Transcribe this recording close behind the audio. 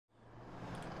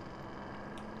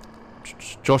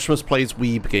Joshimuz plays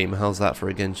weeb game. How's that for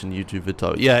a Genshin YouTube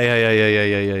video?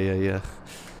 Yeah.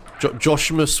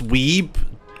 Joshimuz weeb?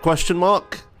 Question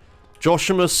mark?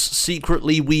 Joshimuz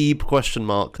secretly weeb? Question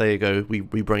mark. There you go. We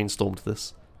brainstormed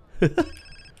this.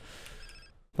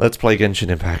 Let's play Genshin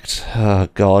Impact. Oh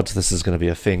god, this is gonna be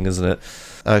a thing, isn't it?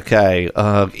 Okay,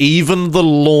 even the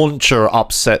launcher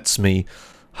upsets me.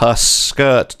 Her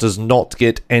skirt does not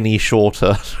get any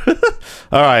shorter.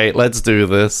 Alright, let's do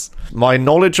this. My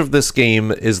knowledge of this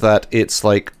game is that it's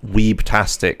like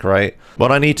weeb-tastic, right?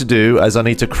 What I need to do is I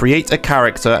need to create a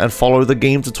character and follow the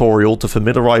game tutorial to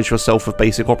familiarize yourself with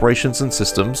basic operations and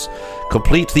systems.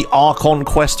 Complete the Archon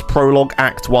Quest Prologue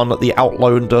Act 1 at the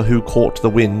Outlander Who Caught the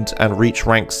Wind and reach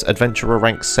Adventurer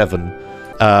rank 7.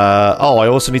 Oh, I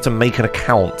also need to make an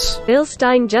account. Bill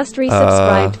Stein just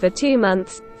resubscribed for 2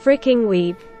 months. Freaking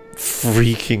weeb.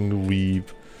 Freaking weeb.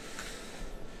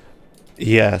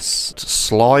 Yes.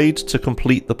 Slide to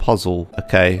complete the puzzle.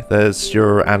 Okay, there's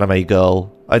your anime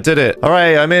girl. I did it.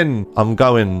 Alright, I'm in. I'm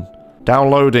going.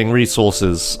 Downloading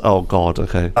resources. Oh god,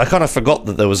 okay. I kind of forgot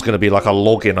that there was going to be like a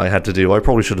login I had to do. I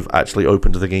probably should have actually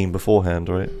opened the game beforehand,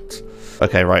 right?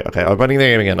 Okay, right, okay. I'm opening the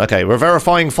game again. Okay, we're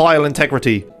verifying file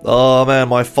integrity. Oh man,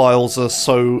 my files are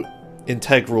so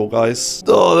integral, guys.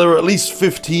 Oh, they're at least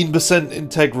 15%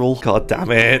 integral. God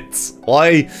damn it.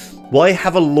 Why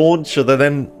have a launcher that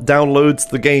then downloads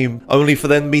the game, only for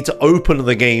then me to open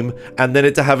the game, and then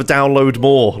it to have a download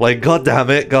more? Like, god damn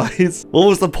it, guys. What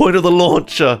was the point of the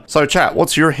launcher? So, chat,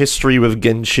 what's your history with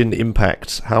Genshin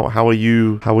Impact? How are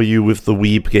you with the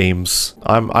weeb games?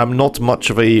 I'm not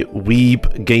much of a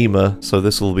weeb gamer, so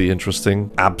this will be interesting.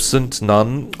 Absent?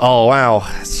 None? Oh, wow.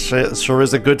 Sure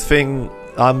is a good thing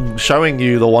I'm showing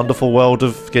you the wonderful world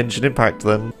of Genshin Impact,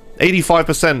 then.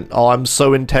 85%. Oh, I'm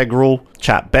so integral.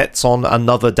 Chat, bets on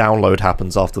another download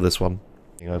happens after this one.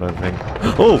 I don't think.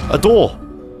 Oh, a door!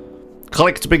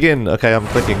 Click to begin. Okay, I'm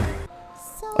clicking.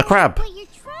 So, a crab. What you're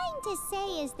trying to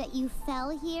say is that you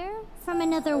fell here from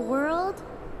another world?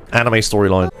 Anime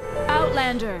storyline.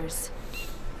 Outlanders,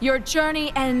 your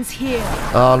journey ends here.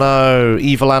 Oh no,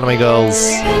 evil anime girls.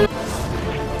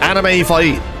 Anime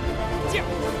fight.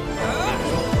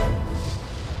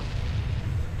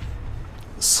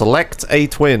 Select a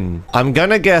twin. I'm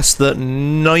gonna guess that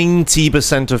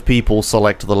 90% of people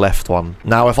select the left one.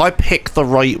 Now, if I pick the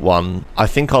right one, I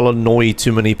think I'll annoy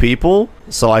too many people.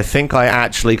 So I think I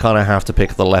actually kind of have to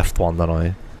pick the left one, then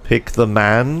I pick the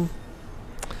man.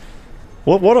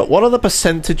 What are the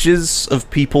percentages of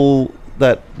people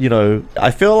that, you know,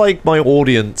 I feel like my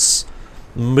audience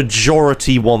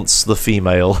majority wants the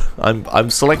female. I'm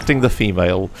selecting the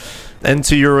female.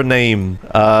 Enter your name.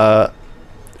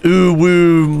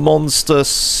 Uwu Monster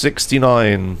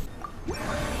 69.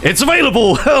 It's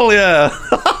available! Hell yeah!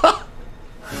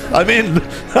 I'm in!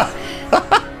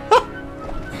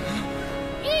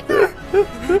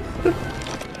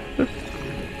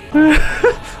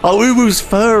 Oh, Uwu's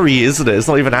furry, isn't it? It's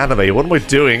not even anime. What am I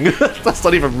doing? That's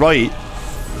not even right.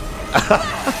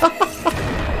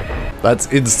 That's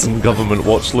instant government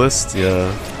watch list,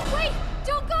 yeah. Wait!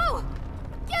 Don't go!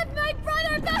 Give my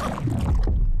brother back!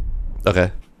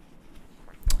 Okay.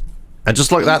 And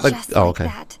just like that, oh, okay.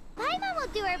 Paimon will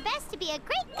do her best to be a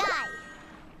great guy.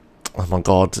 Oh my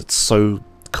god, it's so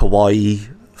kawaii.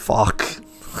 Fuck.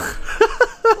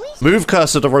 Move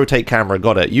cursor to rotate camera,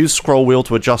 got it. Use scroll wheel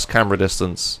to adjust camera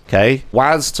distance. Okay.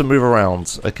 WAS to move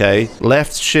around. Okay.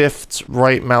 Left shift,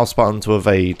 right mouse button to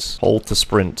evade. Hold to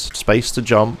sprint. Space to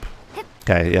jump.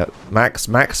 Okay, yeah.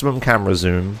 Maximum camera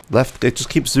zoom. Left, it just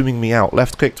keeps zooming me out.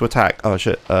 Left click to attack. Oh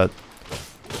shit.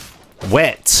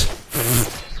 Wet.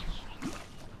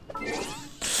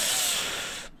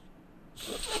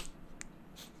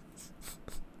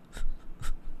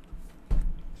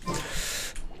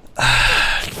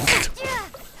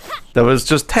 There was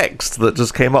just text that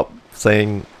just came up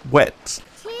saying wet.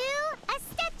 To a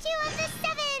statue of the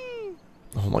seven.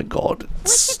 Oh my god.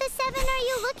 Which of the seven are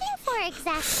you looking for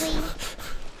exactly?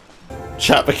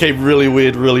 Chat became really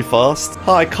weird really fast.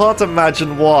 I can't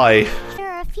imagine why. There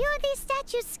are a few of these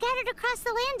statues scattered across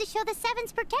the land to show the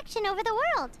seven's protection over the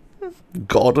world.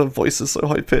 God, her voice is so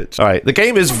high pitched. Alright, the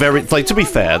game is very, like, to be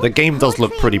fair, the game does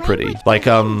look pretty. Like,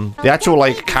 the actual,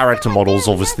 like, character models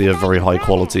obviously are very high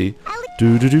quality.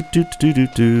 Do.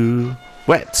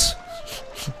 Wet.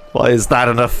 Why is that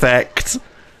an effect?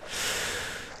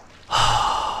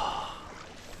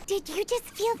 Did you just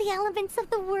feel the elements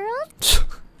of the world?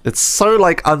 It's so,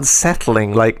 like,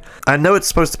 unsettling. Like, I know it's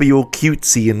supposed to be all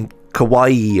cutesy and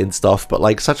kawaii and stuff, but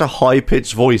like such a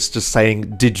high-pitched voice just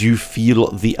saying, did you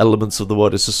feel the elements of the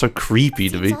world? It's just so creepy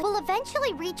to me. We'll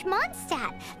eventually reach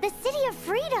Mondstadt, the city of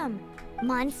freedom.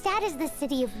 Mondstadt is the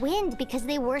city of wind because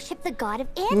they worship the god of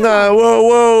animals. No, whoa,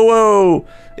 whoa, whoa.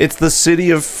 It's the city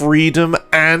of freedom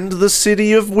and the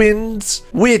city of winds.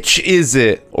 Which is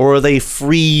it? Or are they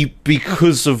free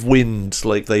because of wind?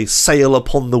 Like they sail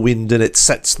upon the wind and it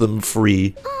sets them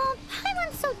free? Oh,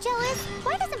 Paimon's so jealous.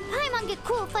 Why doesn't Paimon get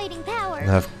cool fighting power?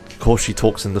 Of course she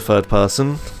talks in the third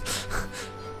person.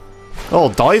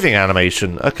 Oh, diving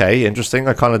animation. Okay, interesting.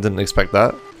 I kind of didn't expect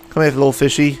that. Come here, little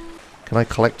fishy. Can I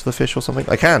collect the fish or something?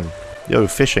 I can. Yo,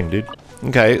 fishing, dude.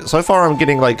 Okay, so far I'm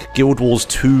getting, like, Guild Wars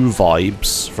 2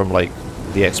 vibes from, like,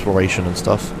 the exploration and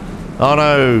stuff. Oh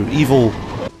no, evil.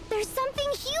 There's something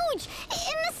huge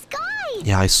in the sky.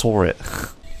 Yeah, I saw it.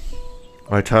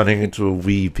 Am I turning into a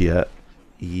weeb yet?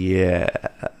 Yeah.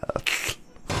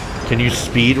 Can you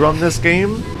speedrun this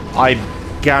game? I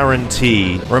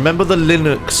guarantee. Remember the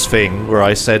Linux thing where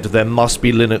I said there must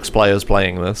be Linux players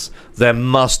playing this? There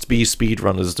must be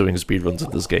speedrunners doing speedruns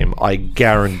of this game. I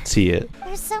guarantee it.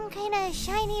 There's some kind of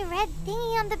shiny red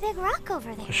thingy on the big rock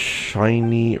over there.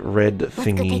 Shiny red Let's go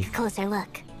thingy. take a closer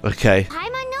look. Okay.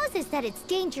 Paimon knows that it's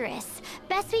dangerous.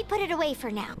 Best we put it away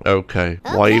for now. Okay.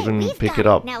 Why even we've pick got it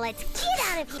up? Now let's get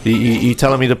out of here. You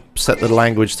telling me to set the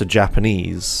language to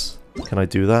Japanese? Can I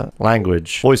do that?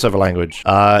 Language. Voiceover language.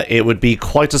 It would be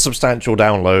quite a substantial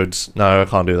download. No, I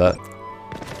can't do that.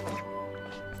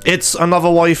 It's another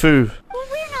waifu. Well,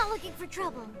 we're not looking for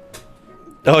trouble.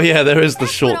 Oh yeah, there is the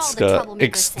That's short what all the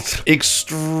skirt. troublemakers say.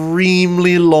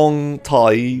 Extremely long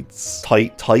tights.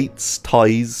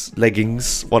 Ties,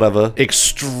 leggings, whatever.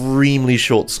 Extremely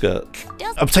short skirt.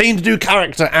 Obtained new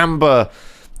character, Amber.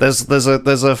 There's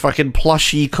a fucking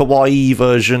plushy kawaii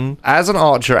version. As an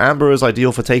archer, Amber is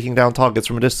ideal for taking down targets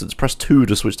from a distance. Press 2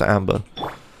 to switch to Amber.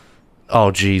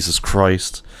 Oh, Jesus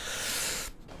Christ.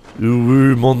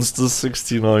 Ooh, Monster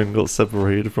 69 got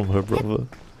separated from her brother.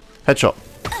 Headshot.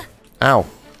 Ow.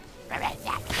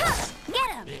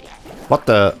 What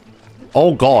the?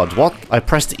 Oh god, what? I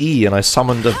pressed E and I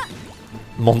summoned a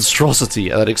monstrosity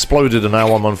that exploded and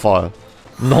now I'm on fire.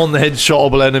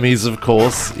 Non-headshotable enemies, of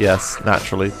course. Yes,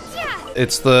 naturally.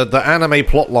 It's the anime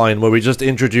plotline where we just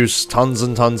introduce tons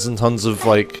and tons and tons of,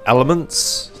 like,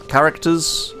 elements,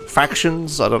 characters,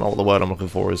 factions. I don't know what the word I'm looking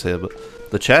for is here, but...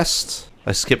 The chest?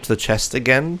 I skipped the chest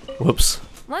again. Whoops.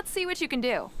 Let's see what you can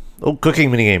do. Oh,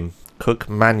 cooking minigame. Cook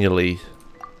manually.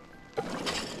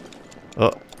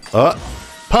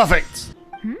 Perfect!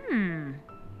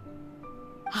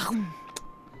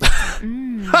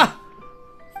 Ha!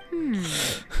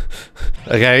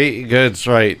 Okay, good,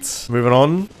 right. Moving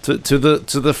on to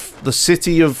the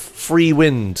city of free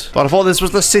wind. But I thought this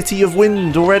was the city of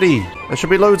wind already. There should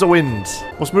be loads of wind.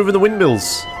 What's moving the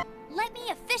windmills? Let me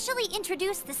officially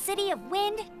introduce the city of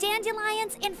wind,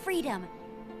 dandelions, and freedom.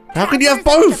 How can you have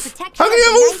both? How can you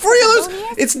have all three of those?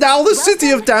 It's now the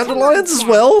city of dandelions as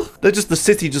well. They're just the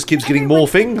city just keeps getting more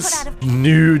things.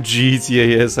 New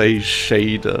GTA SA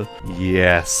shader.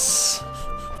 Yes.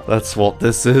 That's what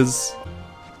this is.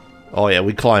 Oh yeah,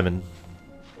 we climbing.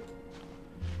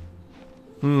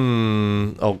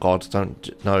 Oh god,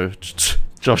 don't, no.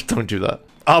 Josh, don't do that.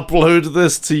 Upload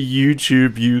this to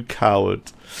YouTube, you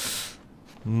coward.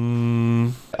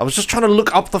 I was just trying to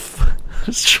look up the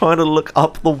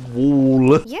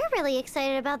wall. You're really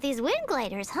excited about these wind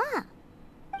gliders, huh?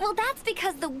 Well, that's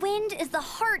because the wind is the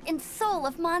heart and soul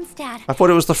of Mondstadt. I thought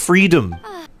it was the freedom.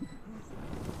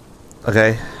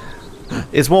 Okay.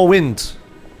 It's more wind.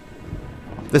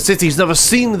 The city's never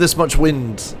seen this much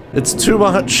wind. It's too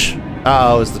much.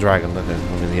 Oh, it's the dragon. Okay.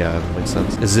 I mean, yeah, that makes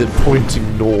sense. Is it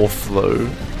pointing north, though?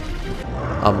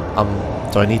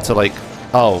 Do I need to, like...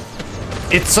 Oh.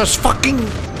 It's a fucking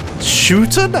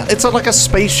shooter? It's like a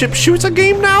spaceship shooter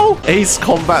game now? Ace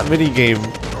Combat minigame.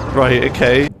 Right,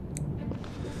 okay.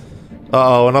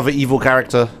 Uh-oh, another evil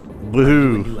character.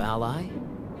 Woohoo. A new ally?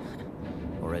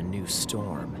 Or a new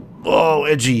storm? Oh,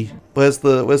 edgy. Where's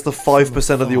the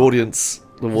 5% of the audience?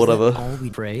 Or whatever. All we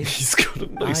brave? He's got a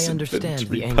nice I understand the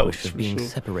inventory anguish pouch, of being for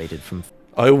sure. separated from.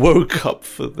 I woke up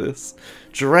for this.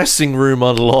 Dressing room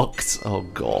unlocked. Oh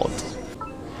god.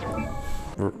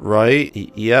 Right?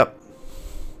 Yep.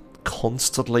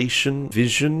 Constellation,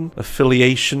 vision,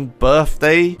 affiliation,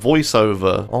 birthday,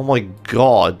 voiceover. Oh my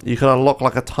god. You can unlock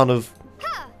like a ton of...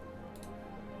 Ha!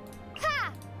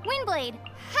 Ha! Windblade!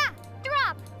 Ha!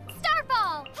 Drop!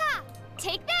 Starfall! Ha!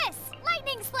 Take this!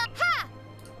 Lightning slap! Ha!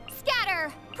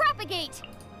 Scatter! Propagate!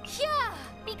 Yeah!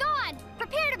 Be gone!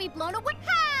 Prepare to be blown away!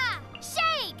 Ha!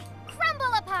 Shake!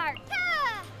 Crumble apart!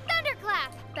 Ha!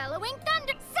 Thunderclap! Bellowing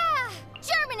thunder! Sa!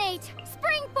 Germinate!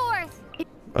 Spring forth!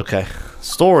 Okay.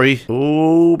 Story.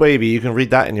 Oh, baby. You can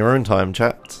read that in your own time,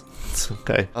 chat. It's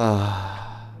okay.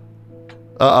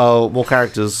 Uh-oh. More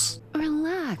characters. Relax.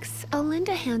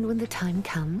 hand when the time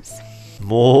comes.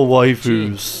 More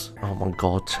waifus. Oh my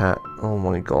god, chat. Oh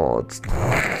my god.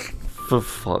 For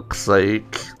fuck's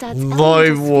sake. Dad's My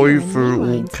elemental sphere and waifu all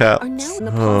lines caps. are now in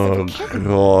the Oh paws of a kitten.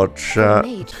 god, chat.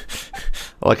 Made.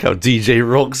 I like how DJ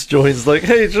Rocks joins like,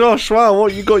 hey Josh, wow,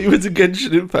 what you got you into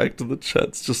Genshin Impact? And the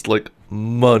chat's just like,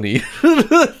 money.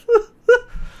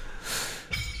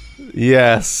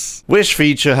 Yes. Wish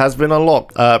feature has been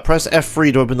unlocked. Press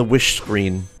F3 to open the wish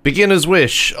screen. Beginner's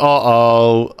wish.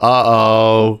 Uh-oh.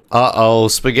 Uh-oh. Uh-oh.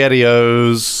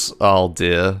 SpaghettiOs. Oh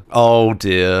dear. Oh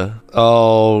dear.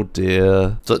 Oh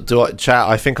dear. Do I, chat,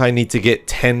 I think I need to get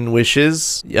 10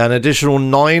 wishes. An additional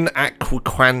 9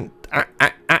 Aquiant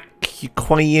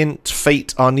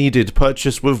fate are needed.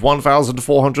 Purchased with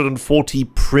 1,440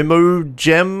 Primo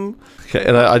Gem. Okay,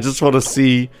 and I just want to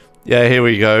see... Yeah, here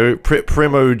we go.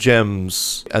 Primo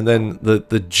Gems. And then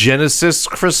the Genesis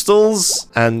Crystals.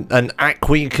 And an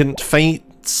Aquiant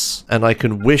Fates. And I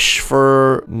can wish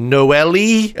for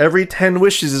Noelle. Every 10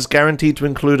 wishes is guaranteed to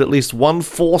include at least one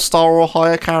 4-star or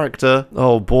higher character.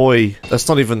 Oh boy. That's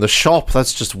not even the shop.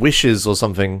 That's just wishes or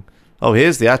something. Oh,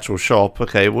 here's the actual shop.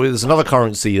 Okay, well, there's another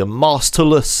currency. The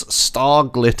Masterless Star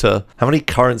Glitter. How many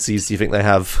currencies do you think they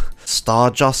have?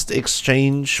 Starjust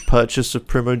Exchange, purchase of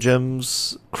Primo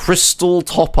Gems, Crystal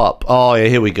Top-Up. Oh yeah,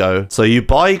 here we go. So you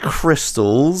buy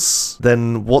crystals,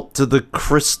 then what do the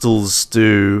crystals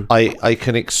do? I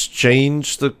can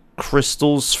exchange the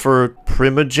crystals for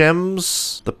Primo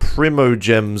Gems. The Primo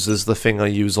Gems is the thing I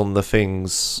use on the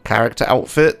things. Character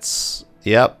outfits.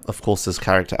 Yep, of course there's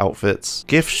character outfits.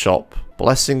 Gift shop.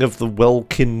 Blessing of the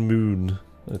Welkin Moon.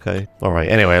 Okay. Alright,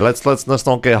 anyway, let's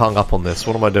not get hung up on this.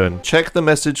 What am I doing? Check the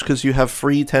message because you have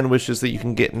free 10 wishes that you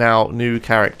can get now. New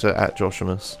character at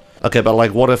Joshimuz. Okay, but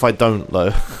like, what if I don't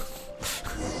though?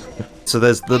 So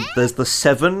there's the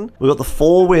 7. We got the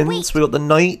 4 winds. We got the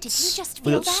knights.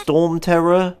 We got Storm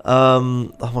Terror. Oh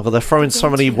my god, they're throwing so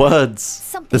many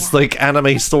words. This like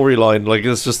anime storyline, like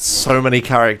there's just so many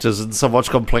characters and so much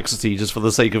complexity just for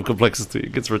the sake of complexity.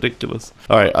 It gets ridiculous.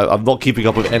 All right, I'm not keeping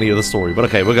up with any of the story, but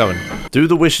okay, we're going. Do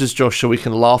the wishes, Josh, so we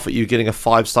can laugh at you getting a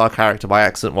 5-star character by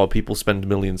accident while people spend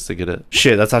millions to get it.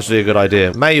 Shit, that's actually a good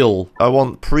idea. Mail. I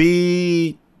want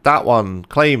that one.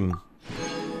 Claim.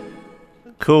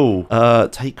 Cool.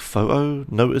 Take photo,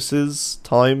 notices,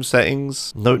 time,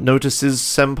 settings, notices,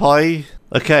 senpai.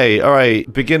 Okay,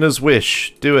 alright. Beginner's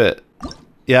wish. Do it.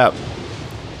 Yep.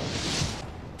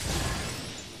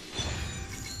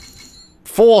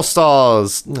 4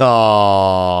 stars.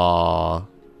 Ah,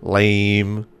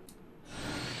 lame.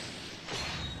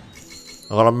 I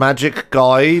got a magic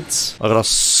guide. I got a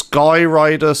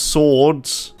Skyrider sword,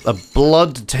 a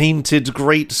blood-tainted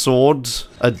greatsword,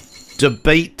 a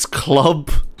debate club,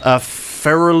 a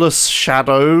ferulous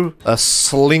shadow, a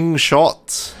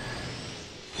slingshot,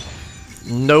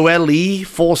 Noelle,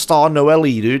 4-star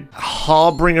Noelle, dude,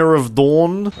 Harbinger of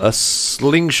Dawn, a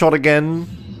slingshot again.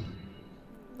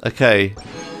 Okay.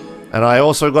 And I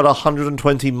also got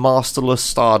 120 Masterless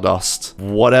Stardust.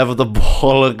 Whatever the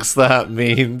bollocks that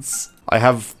means. I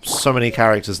have so many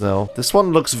characters now. This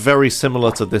one looks very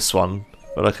similar to this one.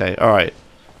 But okay, alright.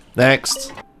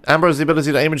 Next. Amber has the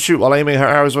ability to aim and shoot while aiming her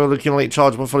arrows will accumulate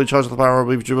charge when fully charged with the power of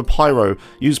a pyro.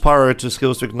 Use pyro to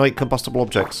skills to ignite combustible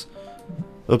objects.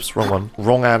 Oops, wrong one.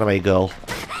 Wrong anime girl.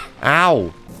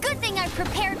 Ow! Good thing I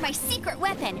prepared my secret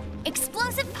weapon.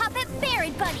 Explosive puppet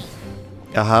buried bunny.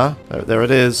 Uh-huh. There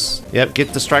it is. Yep,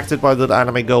 get distracted by the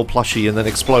anime girl plushie and then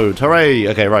explode. Hooray!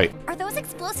 Okay, right. Are those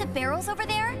explosive barrels over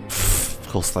there? Of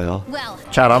course they are. Well,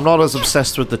 Chad, I'm not as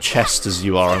obsessed with the chest as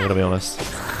you are, I'm gonna be honest.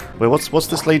 Wait, what's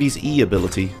this lady's E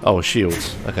ability? Oh, a shield.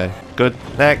 Okay, good.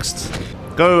 Next.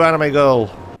 Go, anime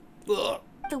girl.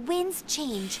 the winds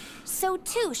change. So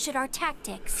too should our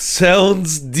tactics.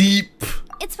 Sounds deep.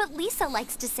 It's what Lisa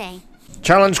likes to say.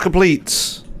 Challenge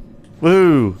complete.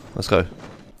 Woohoo. Let's go.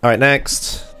 Alright,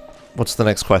 next. What's the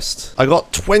next quest? I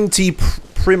got 20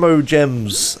 Primo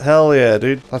Gems. Hell yeah,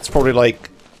 dude. That's probably like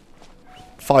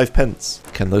 5 pence.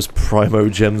 Can those Primo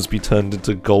Gems be turned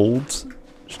into gold?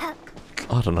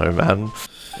 I don't know, man.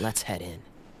 Let's head in.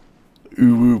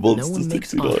 Ooh, No one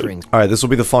makes offerings. Alright, this will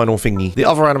be the final thingy. The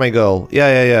other anime girl.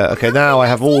 Yeah. Okay, now I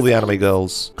have all the anime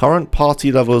girls. Current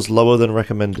party level is lower than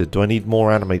recommended. Do I need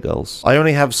more anime girls? I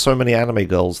only have so many anime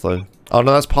girls, though. Oh,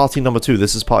 no, that's party number 2.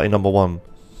 This is party number 1.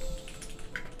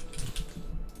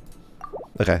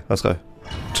 Okay, let's go.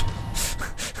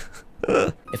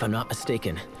 If I'm not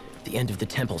mistaken, the end of the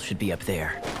temple should be up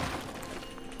there.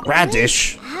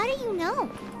 Radish! How do you know?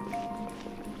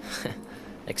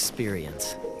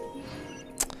 Experience.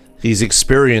 He's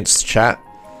experienced, chat.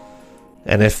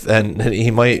 And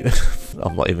he might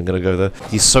I'm not even gonna go there.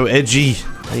 He's so edgy.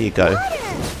 There you go.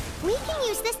 We can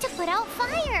use this to put out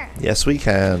fire. Yes, we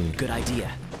can. Good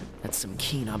idea. That's some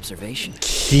keen observation.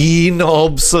 Keen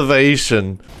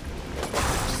observation.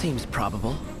 Seems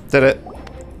probable. Did it.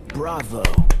 Bravo.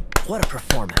 What a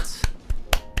performance.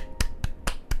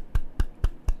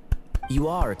 You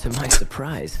are, to my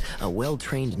surprise, a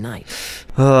well-trained knight.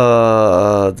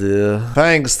 Oh, dear.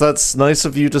 Thanks, that's nice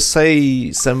of you to say,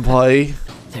 senpai.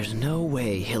 There's no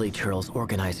way hilly turtles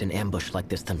organized an ambush like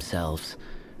this themselves.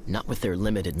 Not with their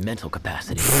limited mental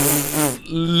capacity.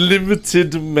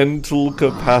 Limited mental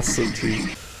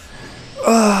capacity.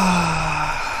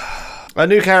 A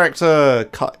new character,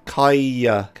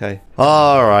 Kaya. Okay.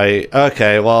 Alright.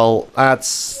 Okay, well,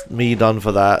 that's me done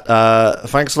for that.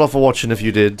 Thanks a lot for watching if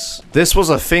you did. This was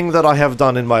a thing that I have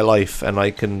done in my life, and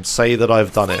I can say that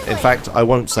I've done it. In fact, I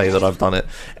won't say that I've done it.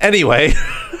 Anyway.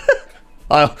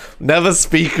 I'll never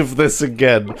speak of this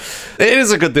again. It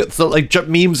is a good thing. So, like,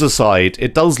 memes aside,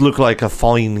 it does look like a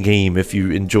fine game if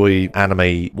you enjoy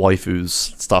anime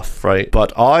waifus stuff, right?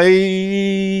 But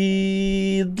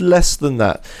less than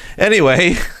that.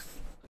 Anyway...